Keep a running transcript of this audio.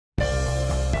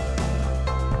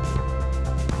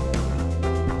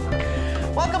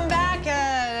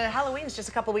is just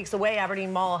a couple weeks away.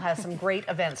 Aberdeen Mall has some great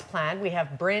events planned. We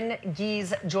have Bryn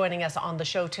Gies joining us on the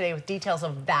show today with details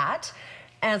of that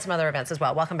and some other events as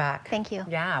well. Welcome back. Thank you.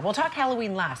 Yeah, we'll talk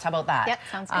Halloween last. How about that? Yep,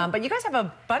 sounds good. But you guys have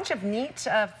a bunch of neat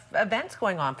events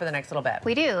going on for the next little bit.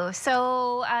 We do.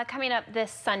 So coming up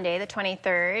this Sunday, the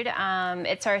 23rd,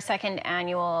 it's our second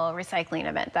annual recycling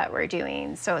event that we're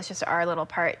doing. So it's just our little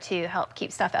part to help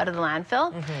keep stuff out of the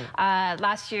landfill.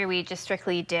 Last year we just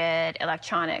strictly did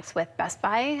electronics with Best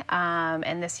Buy,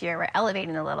 and this year we're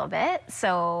elevating a little bit.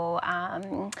 So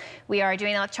we are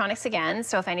doing electronics again.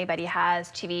 So if anybody has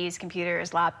TVs,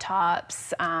 computers,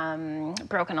 laptops,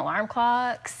 broken alarm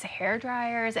clocks, hair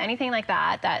dryers, anything like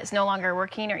that that is no longer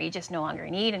working or you just no longer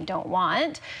need and don't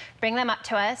want, bring them up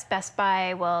to us. Best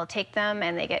Buy will take them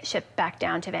and they get shipped back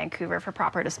down to Vancouver for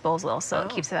proper disposal, so it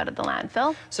keeps it out of the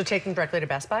landfill. So take them directly to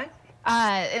Best Buy?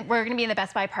 We're going to be in the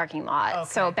Best Buy parking lot. Okay.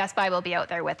 So Best Buy will be out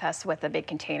there with us with a big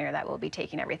container that will be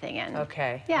taking everything in.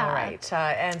 Okay. Yeah. All right.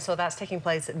 And so that's taking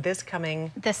place this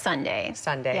Sunday.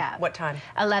 Sunday. Yeah. What time?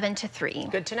 11 to 3.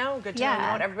 Good to know. Good to know. You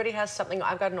know what? Everybody has something.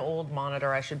 I've got an old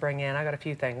monitor I should bring in. I've got a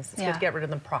few things. It's good to get rid of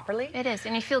them properly. It is.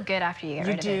 And you feel good after you get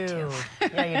rid of it, too.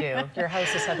 Yeah, you do. Your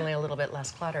house is suddenly a little bit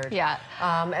less cluttered. Yeah.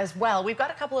 As well, we've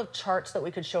got a couple of charts that we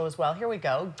could show as well. Here we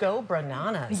go. Go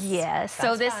Bananas. Yes.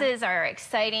 So this is our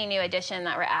exciting new addition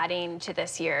that we're adding to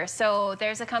this year. So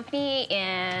there's a company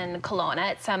in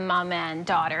Kelowna. It's a mom and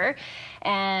daughter,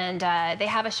 and they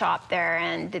have a shop there,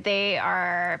 and they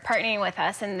are partnering with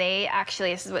us, and they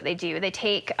actually, this is what they do, they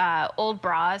take old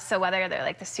bras, so whether they're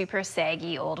like the super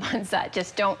saggy old ones that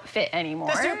just don't fit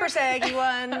anymore. The super saggy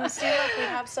ones. See, look, we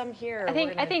have some here.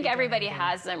 I think everybody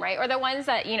has them, right? Or the ones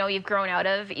that, you know, you've grown out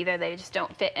of, either they just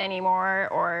don't fit anymore,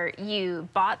 or you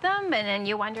bought them and then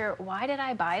you wonder, why did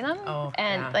I buy them?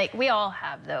 Like, we all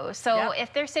have those. So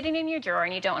if they're sitting in your drawer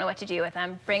and you don't know what to do with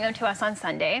them, bring them to us on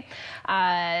Sunday.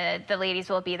 The ladies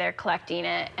will be there collecting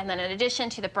it. And then in addition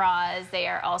to the bras, they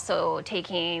are also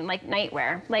taking like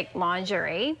nightwear, like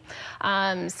lingerie.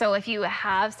 So if you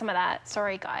have some of that,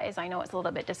 sorry guys, I know it's a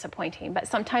little bit disappointing, but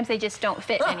sometimes they just don't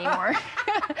fit anymore.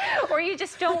 Or you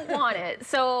just don't want it.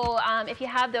 So if you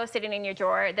have those sitting in your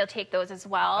drawer, they'll take those as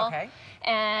well. Okay.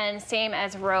 And same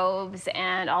as robes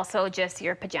and also just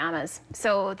your pajamas.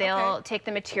 So they'll take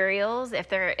the materials. If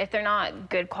they're not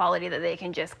good quality that they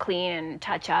can just clean and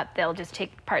touch up, they'll just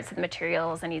take parts of the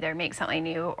materials and either make something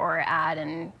new or add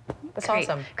and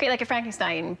create like a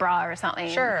Frankenstein bra or something.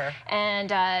 Sure. And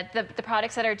the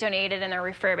products that are donated and are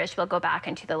refurbished will go back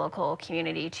into the local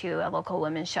community to a local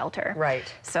women's shelter. Right.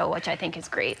 So, which I think is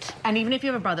great. And even if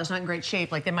you have a bra that's not in great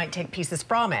shape, like they might take pieces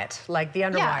from it, like the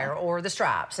underwire or the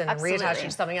straps, and reattach it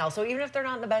to something else. So even if they're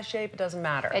not in the best shape, it doesn't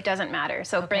matter. It doesn't matter.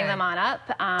 So bring them on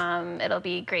up. It'll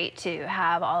be great to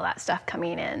have all that stuff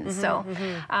coming in.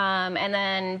 And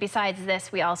then besides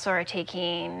this, we also are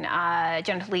taking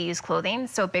genitally used clothing.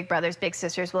 So Big Brothers, Big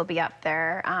Sisters will be up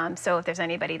there. So if there's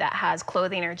anybody that has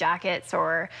clothing or jackets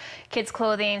or kids'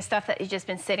 clothing, stuff that you've just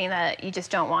been sitting that you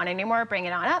just don't want anymore, bring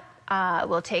it on up.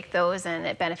 We'll take those and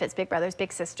it benefits Big Brothers,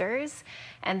 Big Sisters.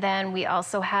 And then we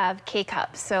also have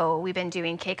K-Cups. So we've been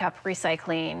doing K-Cup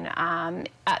recycling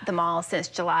at the mall since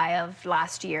July of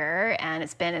last year, and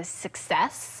it's been a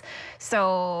success.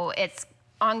 So it's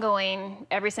ongoing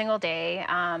every single day,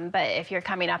 but if you're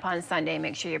coming up on Sunday,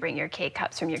 make sure you bring your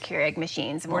K-Cups from your Keurig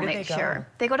machines, and we'll make sure.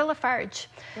 They go to Lafarge.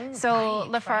 So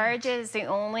Lafarge is the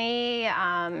only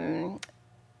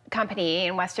company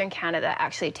in Western Canada that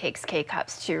actually takes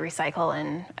K-Cups to recycle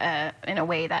in a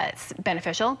way that's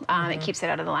beneficial. It keeps it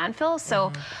out of the landfill.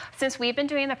 So since we've been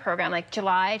doing the program, like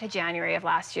July to January of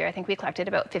last year, I think we collected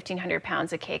about 1,500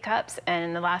 pounds of K-Cups. And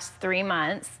in the last 3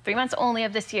 months only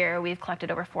of this year, we've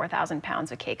collected over 4,000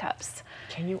 pounds of K-Cups.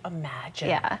 Can you imagine?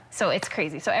 Yeah, so it's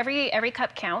crazy. So every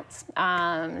cup counts.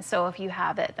 So if you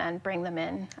have it, then bring them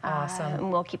in. Awesome.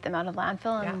 And we'll keep them out of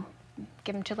landfill and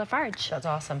give them to Lafarge. That's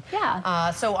awesome. Yeah.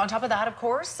 So on top of that, of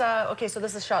course, okay, so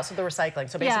this is shots of the recycling.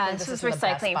 So basically this is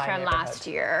recycling from last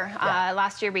year.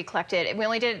 Last year we collected, we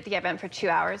only did the event for 2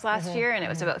 hours last year, and it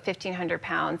was about 1,500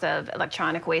 pounds of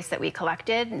electronic waste that we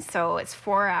collected. And so it's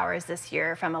 4 hours this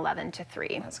year from 11 to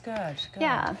 3. That's good.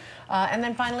 Yeah. And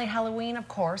then finally Halloween, of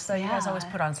course. You guys always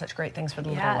put on such great things for the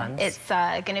little ones. It's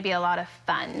going to be a lot of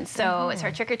fun. So it's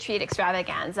our trick-or-treat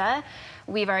extravaganza.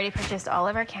 We've already purchased all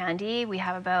of our candy. We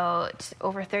have about there's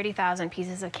over 30,000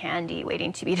 pieces of candy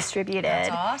waiting to be distributed.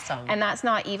 That's awesome. And that's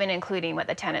not even including what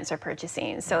the tenants are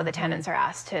purchasing. So the tenants are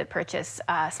asked to purchase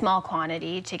a small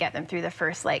quantity to get them through the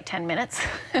first like 10 minutes.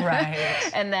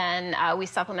 Right. And then we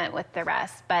supplement with the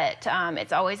rest. But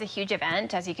it's always a huge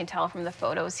event, as you can tell from the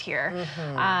photos here.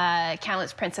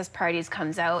 Countless princess parties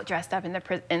comes out dressed up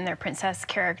in their princess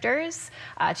characters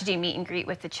to do meet and greet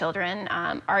with the children.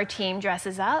 Our team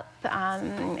dresses up,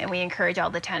 and we encourage all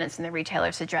the tenants and the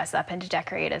retailers to dress up and to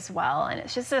decorate as well. And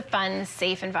it's just a fun,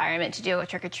 safe environment to do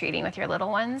trick-or-treating with your little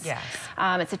ones. Yes.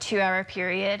 It's a 2-hour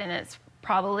period, and it's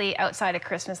probably outside of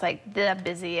Christmas like the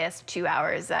busiest 2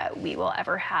 hours that we will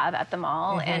ever have at the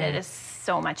mall, and it is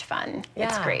so much fun. Yeah.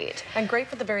 It's great. And great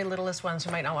for the very littlest ones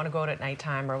who might not want to go out at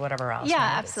nighttime or whatever else. Yeah,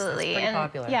 right? absolutely. It's pretty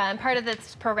popular. Yeah, and part of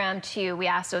this program too, we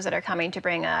ask those that are coming to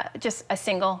bring just a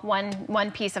single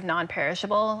one piece of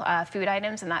non-perishable food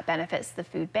items, and that benefits the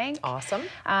food bank. Awesome.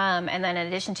 And then in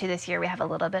addition to this year, we have a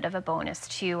little bit of a bonus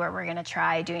too, where we're going to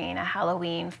try doing a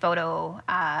Halloween photo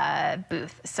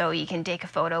booth. So you can take a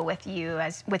photo with you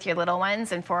with your little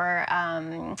ones, and for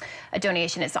a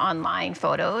donation, it's online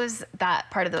photos. That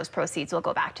part of those proceeds will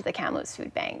go back to the Kamloops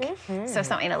Food Bank. So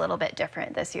something a little bit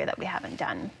different this year that we haven't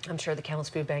done. I'm sure the Kamloops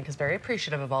Food Bank is very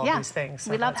appreciative of all of these things.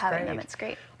 So we love having them. It's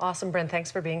great. Awesome, Bryn.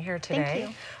 Thanks for being here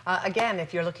today. Thank you. Again,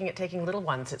 if you're looking at taking little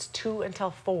ones, it's 2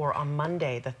 until 4 on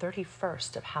Monday, the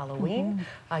 31st of Halloween.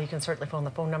 You can certainly phone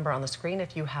the phone number on the screen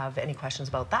if you have any questions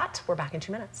about that. We're back in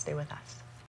 2 minutes. Stay with us.